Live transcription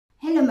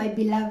my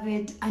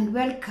beloved, and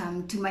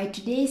welcome to my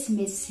today's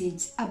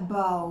message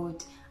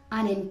about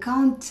an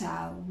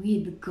encounter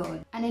with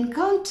God. An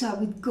encounter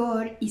with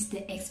God is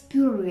the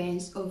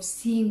experience of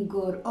seeing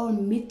God or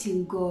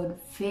meeting God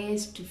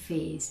face to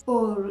face,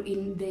 or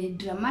in the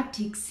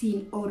dramatic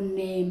scene or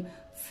name,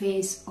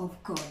 face of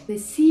God. The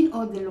scene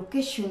or the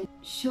location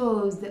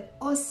shows the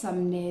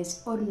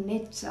awesomeness or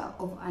nature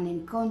of an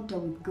encounter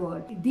with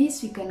God.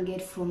 This we can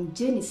get from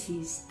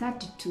Genesis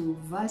 32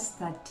 verse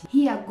 30.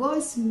 Here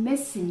God's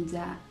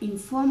messenger in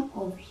form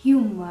of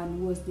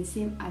human was the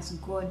same as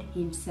God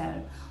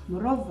himself.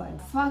 Moreover,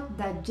 the fact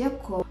that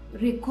Jacob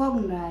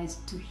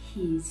recognized to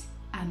his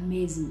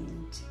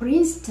amazement. For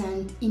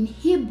instance, in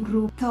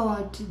Hebrew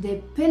thought the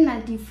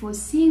penalty for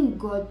seeing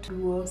God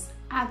was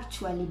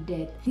actually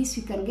death. This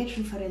we can get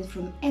reference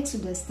from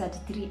Exodus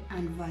 33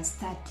 and verse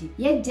 30.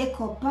 Yet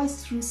Jacob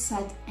passed through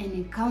such an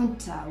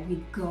encounter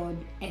with God,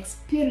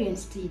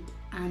 experienced it,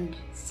 and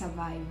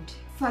survived.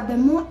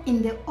 Furthermore,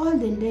 in the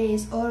olden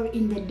days or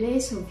in the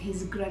days of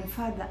his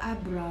grandfather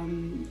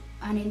Abraham,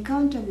 an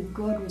encounter with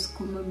God was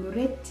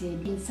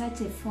commemorated in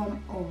such a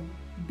form of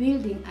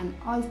building an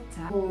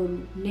altar or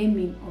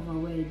naming of a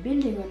well.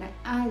 Building on an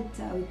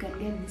altar, we can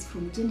get this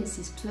from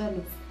Genesis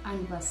 12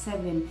 and verse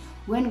 7,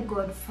 when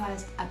God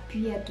first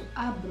appeared to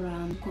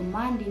Abraham,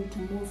 commanding to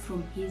move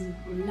from his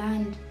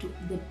land to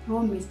the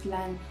promised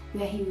land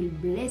where he will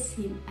bless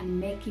him and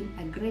make him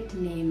a great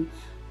name.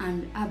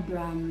 And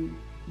Abraham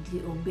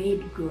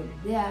obeyed God.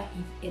 There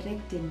he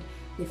erected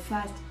the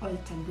first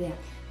altar there.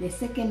 The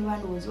second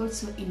one was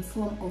also in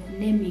form of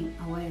naming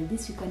a well.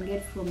 This you can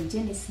get from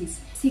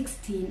Genesis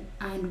 16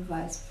 and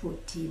verse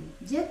 14.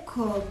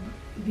 Jacob,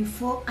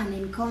 before an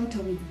encounter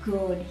with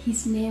God,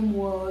 his name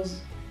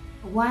was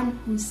one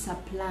who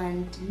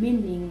supplant,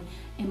 meaning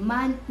a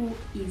man who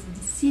is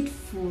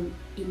deceitful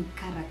in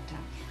character.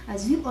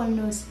 As we all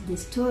know the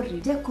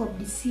story, Jacob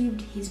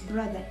deceived his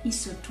brother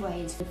Esau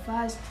twice. The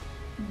first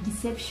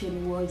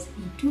deception was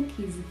he took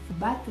his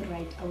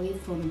birthright away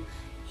from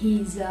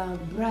his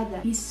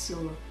brother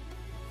Esau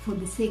for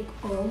the sake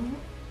of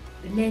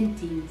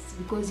lentils,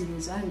 because he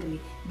was hungry.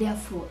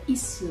 Therefore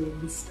Esau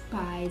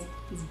despised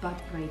his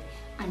birthright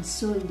and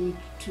sold it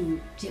to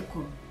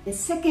Jacob. The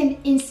second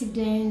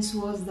incident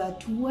was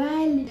that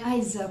while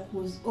Isaac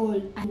was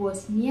old and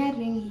was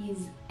nearing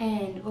his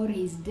end or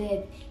his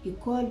death, he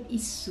called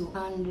Esau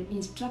and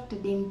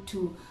instructed him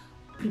to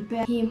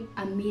prepare him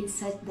a meal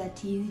such that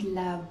he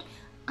loved,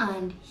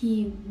 and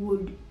he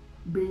would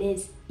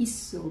bless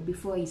Esau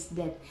before his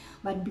death.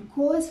 But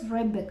because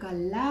Rebekah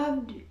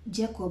loved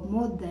Jacob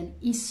more than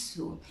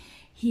Esau,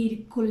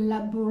 he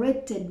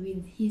collaborated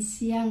with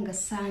his younger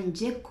son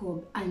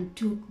Jacob and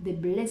took the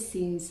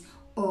blessings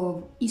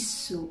of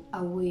Esau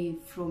away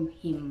from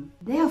him.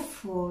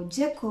 Therefore,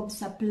 Jacob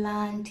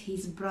supplanted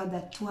his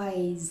brother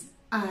twice,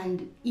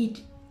 and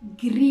it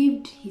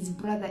grieved his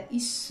brother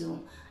Esau,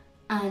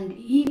 and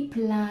he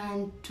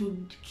planned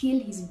to kill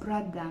his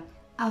brother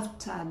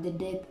after the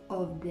death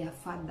of their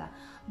father.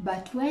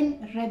 But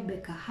when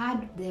Rebekah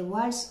heard the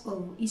words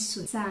of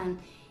Esau's son,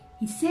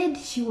 he said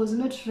she was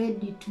not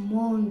ready to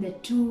mourn the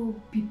two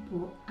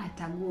people at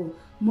a go,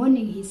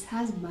 mourning his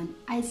husband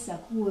Isaac,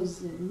 who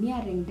was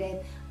nearing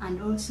death,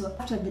 and also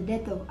after the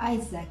death of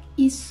Isaac,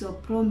 Esau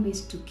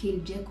promised to kill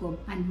Jacob,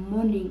 and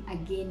mourning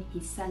again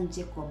his son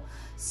Jacob.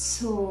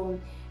 So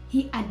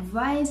he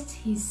advised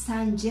his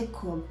son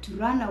Jacob to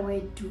run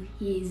away to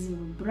his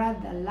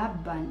brother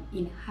Laban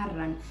in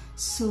Haran,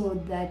 so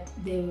that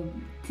the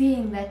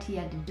thing that he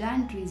had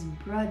done to his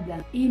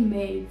brother, he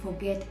may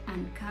forget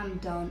and calm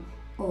down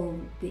of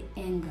the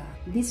anger.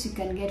 This you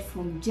can get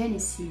from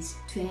Genesis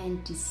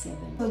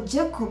 27. So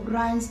Jacob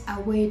runs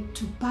away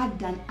to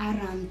Padan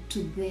Aram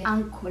to the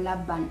uncle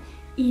Laban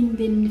in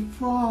the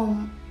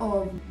form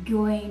of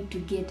going to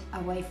get a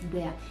wife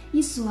there.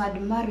 Esau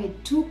had married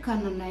two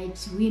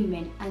Canaanite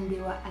women and they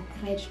were a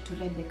threat to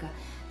Rebekah.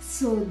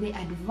 So they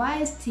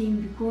advised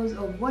him because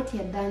of what he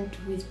had done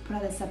to his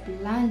brother,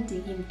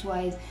 supplanting him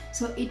twice.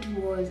 So it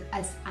was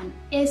as an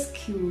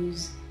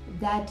excuse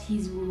that he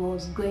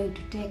was going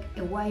to take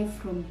a wife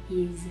from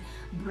his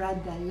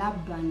brother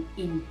Laban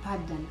in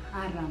Padan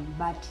Aram,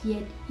 but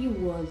yet he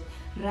was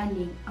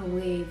running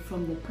away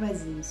from the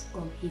presence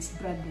of his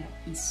brother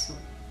Esau.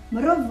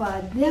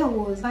 Moreover, there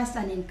was first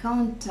an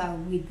encounter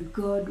with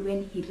God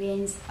when he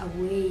runs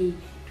away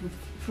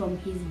from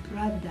his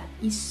brother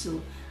Esau.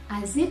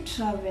 As he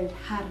traveled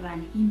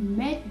Haran, he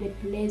met the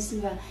place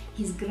where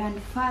his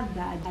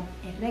grandfather had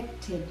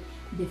erected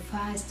the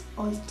first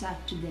altar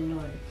to the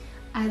Lord.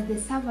 As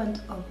the servant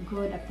of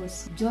God,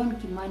 Apostle John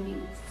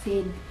Kimani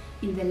said,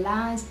 in the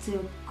last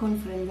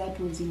conference that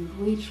was in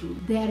Rachel,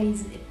 there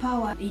is a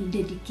power in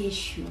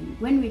dedication.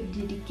 When we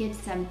dedicate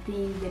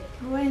something, the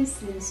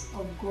presence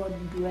of God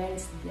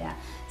dwells there,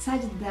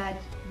 such that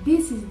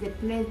this is the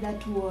place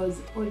that was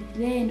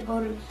ordained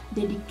or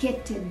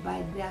dedicated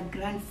by their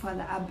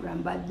grandfather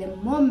Abraham. But the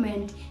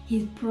moment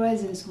his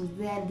presence was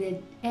there,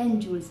 the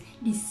angels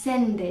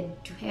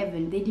descended to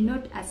heaven. They did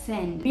not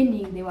ascend,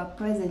 meaning they were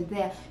present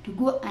there to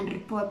go and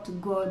report to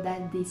God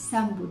that there's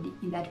somebody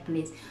in that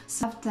place.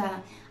 So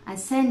after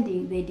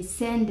ascending, they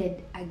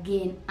descended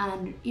again,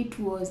 and it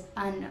was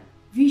an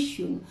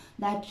vision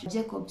that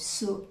Jacob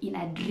saw in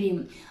a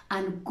dream,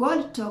 and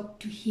God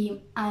talked to him,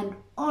 and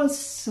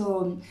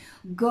also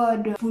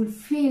God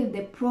fulfilled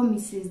the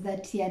promises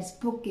that he had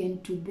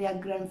spoken to their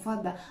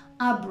grandfather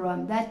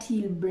Abraham, that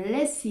he'll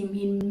bless him,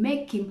 he'll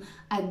make him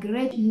a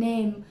great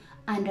name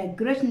and a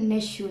great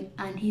nation,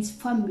 and his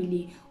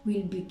family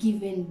will be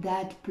given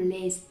that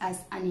place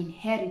as an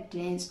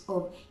inheritance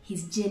of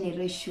his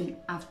generation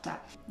after.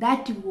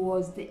 That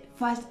was the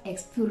first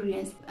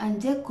experience,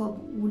 and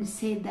Jacob would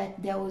say that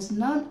there was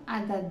none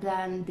other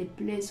than the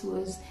place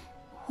was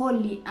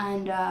holy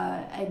and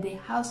the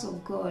house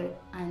of God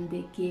and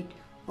the gate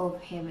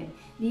of heaven.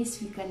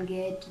 This we can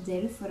get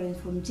the reference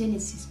from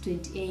Genesis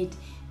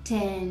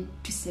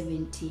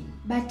 28:10-17.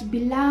 But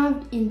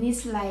beloved, in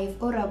this life,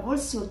 or I've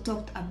also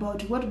talked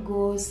about what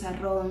goes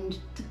around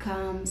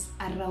comes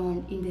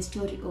around in the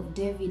story of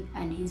David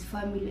and his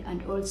family,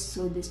 and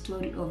also the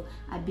story of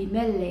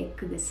Abimelech,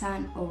 the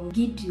son of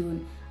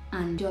Gideon,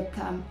 and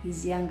Jotham,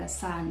 his younger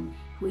son,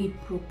 who he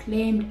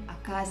proclaimed a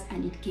curse,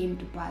 and it came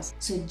to pass.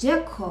 So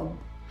Jacob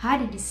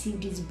had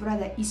deceived his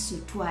brother Esau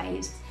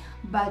twice,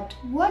 but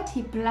what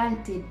he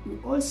planted, he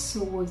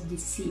also was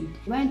deceived.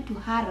 He went to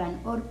Haran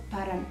or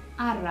Paran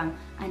Aram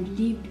and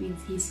lived with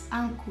his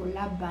uncle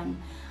Laban,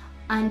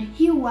 and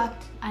he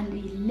worked and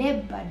he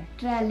labored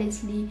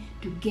tirelessly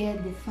to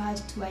get the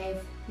first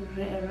wife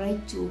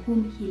Rachel,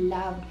 whom he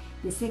loved,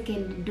 the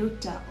second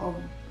daughter of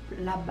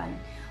Laban.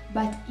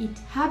 But it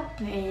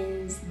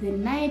happens the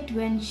night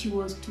when she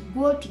was to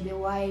go to the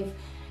wife,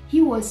 he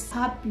was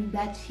happy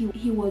that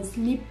he was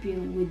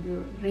sleeping with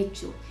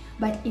Rachel.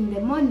 But in the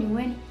morning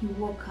when he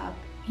woke up,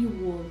 he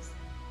was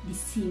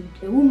deceived.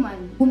 The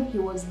woman whom he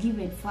was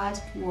given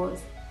first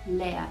was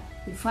Leah,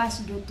 the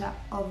first daughter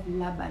of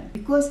Laban.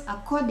 Because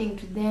according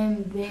to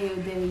them,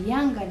 the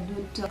younger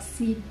daughter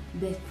exceeded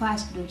the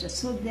first daughter.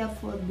 So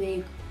therefore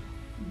they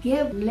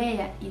gave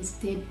Leah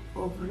instead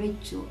of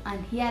Rachel,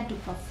 and he had to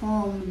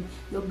perform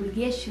the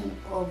obligation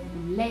of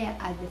Leah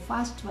as the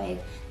first wife.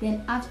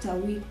 Then after a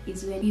week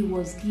is when he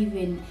was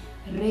given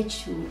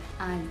Rachel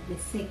as the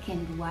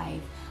second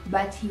wife.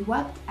 But he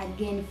worked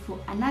again for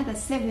another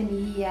 7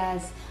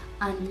 years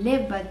and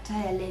labored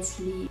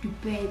tirelessly to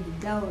pay the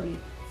dowry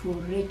for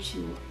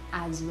Rachel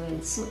as well.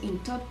 So in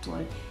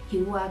total,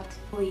 he worked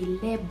or he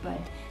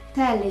labored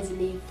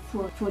tirelessly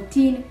for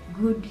 14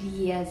 good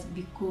years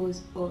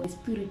because of the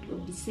spirit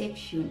of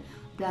deception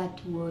that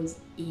was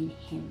in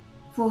him.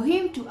 For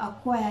him to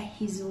acquire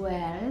his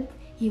wealth,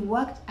 he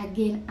worked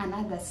again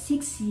another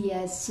 6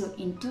 years. So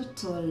in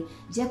total,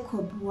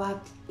 Jacob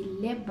worked, he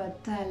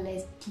labored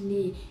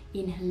tirelessly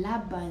in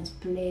Laban's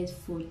place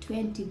for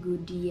 20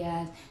 good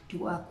years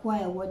to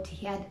acquire what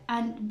he had.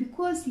 And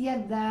because he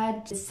had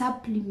that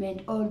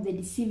supplement or the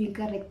deceiving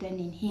character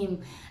in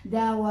him,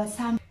 there were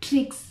some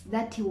tricks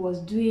that he was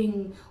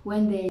doing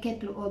when the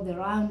cattle or the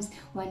rams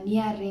were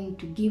nearing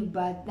to give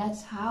birth.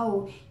 That's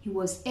how he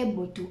was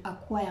able to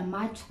acquire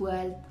much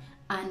wealth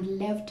and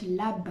left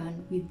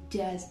Laban with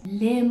just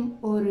lame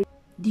or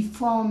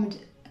deformed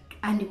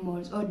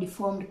animals or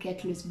deformed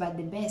cattle, but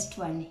the best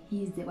one,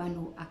 he's the one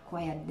who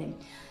acquired them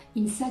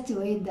in such a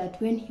way that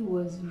when he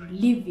was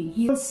leaving,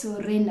 he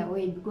also ran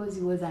away because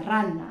he was a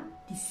runner.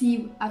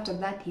 Deceived, after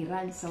that he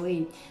runs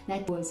away.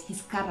 That was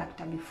his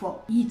character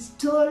before. He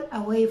stole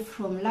away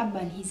from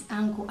Laban, his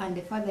uncle and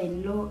the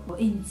father-in-law,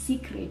 in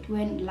secret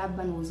when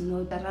Laban was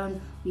not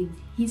around, with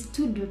his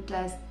 2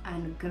 daughters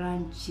and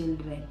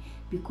grandchildren,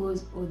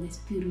 because of the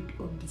spirit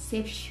of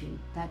deception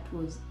that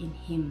was in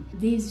him.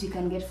 This you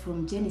can get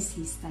from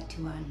Genesis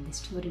 31, the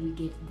story we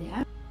get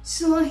there.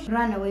 So he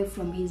ran away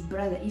from his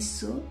brother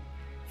Esau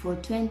for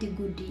 20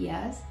 good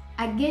years.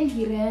 Again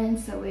he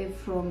runs away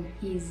from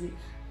his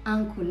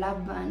uncle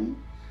Laban,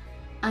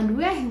 and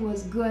where he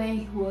was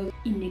going, he was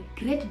in a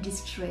great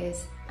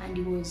distress, and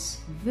he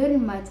was very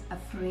much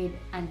afraid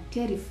and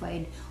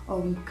terrified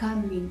of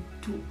coming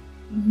to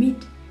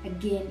meet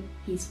again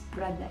his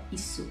brother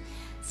Esau,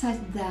 such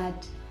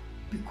that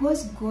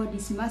because God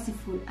is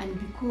merciful and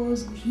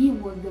because he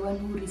was the one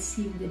who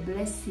received the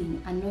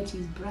blessing and not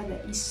his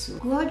brother Esau,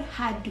 God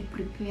had to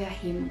prepare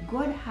him.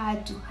 God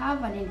had to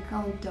have an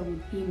encounter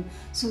with him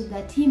so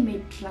that he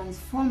may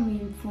transform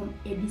him from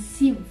a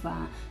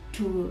deceiver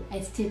to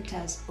a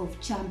status of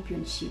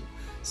championship.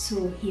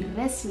 So he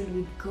wrestled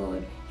with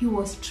God. He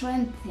was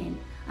strengthened,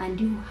 and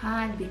he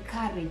had the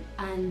courage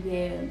and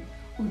the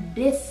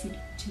audacity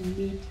to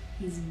meet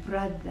his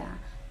brother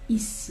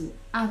Esau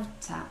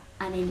after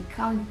an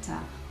encounter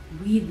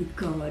with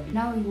God.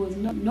 Now he was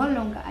no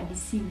longer a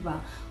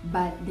deceiver,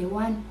 but the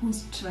one who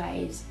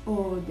strives,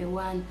 or the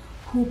one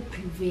who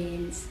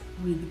prevails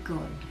with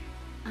God.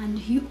 And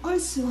he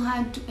also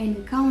had to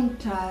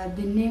encounter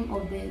the name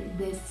of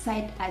the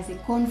site as a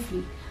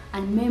conflict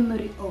and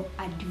memory of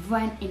a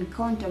divine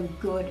encounter with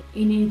God.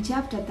 In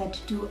chapter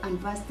 32 and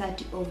verse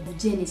 30 of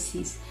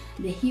Genesis,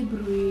 the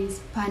Hebrew is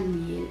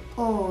Peniel,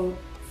 or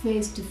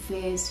face to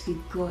face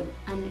with God,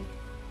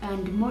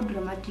 and more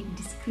dramatic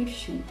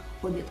description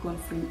of the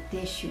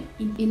confrontation.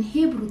 In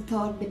Hebrew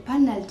thought, the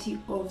penalty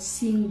of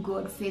seeing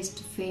God face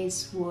to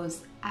face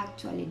was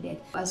actually death.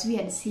 As we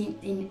had seen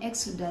in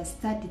Exodus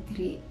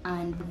 33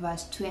 and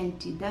verse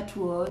 20, that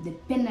was the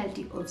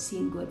penalty of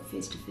seeing God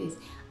face to face.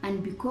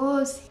 And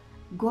because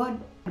God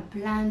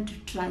planned to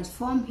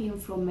transform him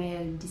from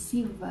a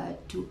deceiver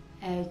to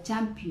a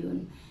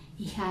champion,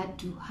 he had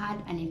to have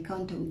an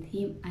encounter with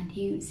him, and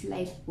his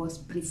life was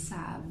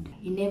preserved.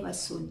 He never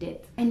saw death.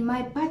 And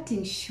my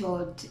parting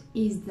shot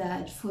is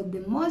that for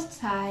the Most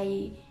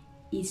High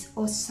is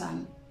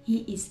awesome. He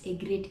is a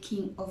great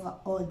king over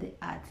all the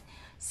earth.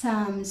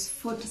 Psalms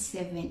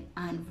 47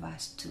 and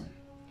verse 2.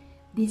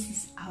 This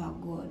is our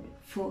God.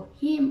 For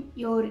him,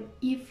 or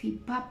if he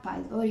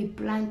purpose or he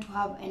planned to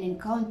have an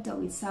encounter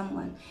with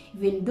someone,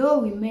 even though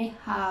we may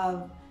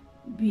have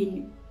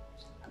been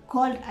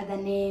called other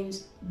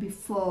names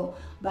before,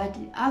 but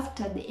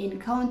after the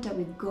encounter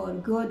with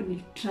God, God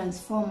will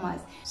transform us.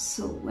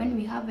 So when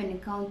we have an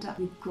encounter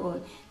with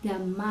God, there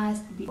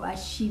must be a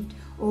shift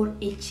or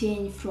a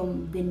change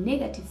from the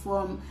negative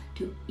form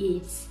to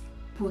its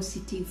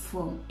positive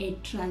form. A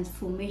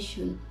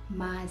transformation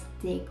must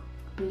take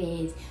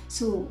place.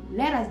 So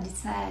let us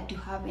desire to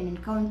have an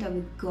encounter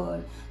with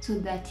God, so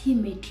that he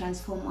may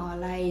transform our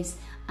lives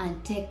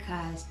and take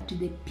us to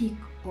the peak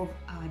of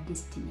our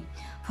destiny.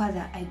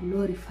 Father, I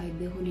glorify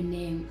the holy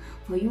name,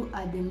 for you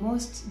are the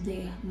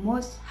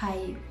most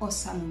high,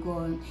 awesome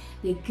God,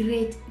 the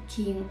great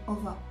King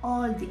over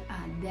all the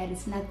earth. There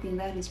is nothing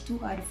that is too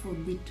hard for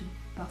thee to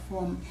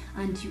perform,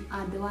 and you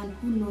are the one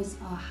who knows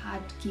our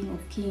heart, King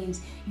of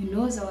Kings. You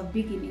knows our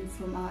beginning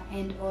from our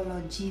end, oh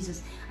Lord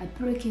Jesus. I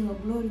pray, King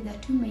of Glory,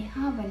 that you may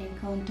have an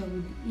encounter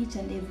with each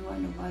and every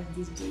one of us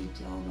this day,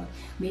 Jehovah.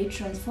 May you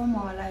transform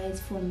our lives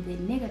from the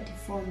negative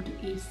form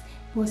to its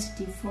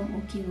positive form,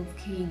 O King of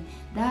Kings.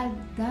 That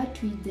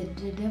which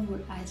the devil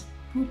has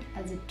put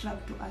as a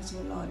trap to us,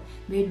 O Lord,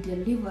 may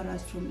deliver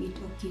us from it,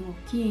 O King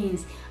of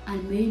Kings,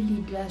 and may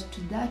lead us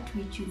to that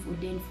which you've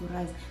ordained for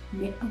us.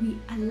 May we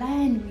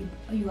align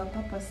with your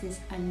purposes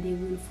and the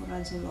will for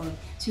us, O Lord.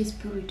 Sweet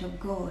Spirit of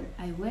God,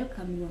 I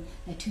welcome you,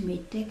 that you may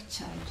take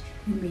charge,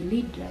 you may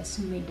lead us,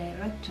 you may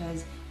direct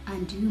us,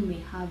 and you may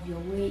have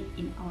your way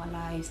in our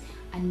lives,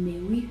 and may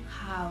we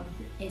have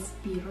the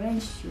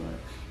experiential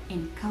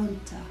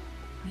encounter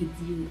with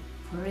you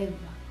forever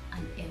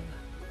and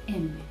ever.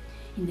 Amen.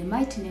 In the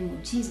mighty name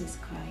of Jesus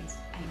Christ,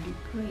 I do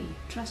pray,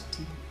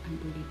 trusting and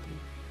believing.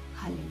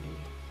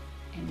 Hallelujah.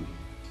 Amen.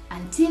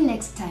 Until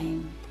next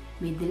time,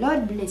 may the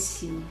Lord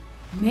bless you.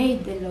 May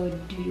the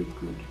Lord do you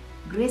good.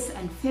 Grace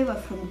and favor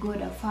from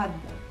God our Father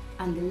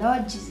and the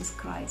Lord Jesus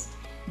Christ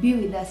be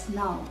with us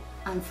now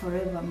and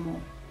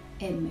forevermore.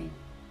 Amen.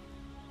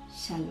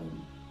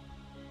 Shalom.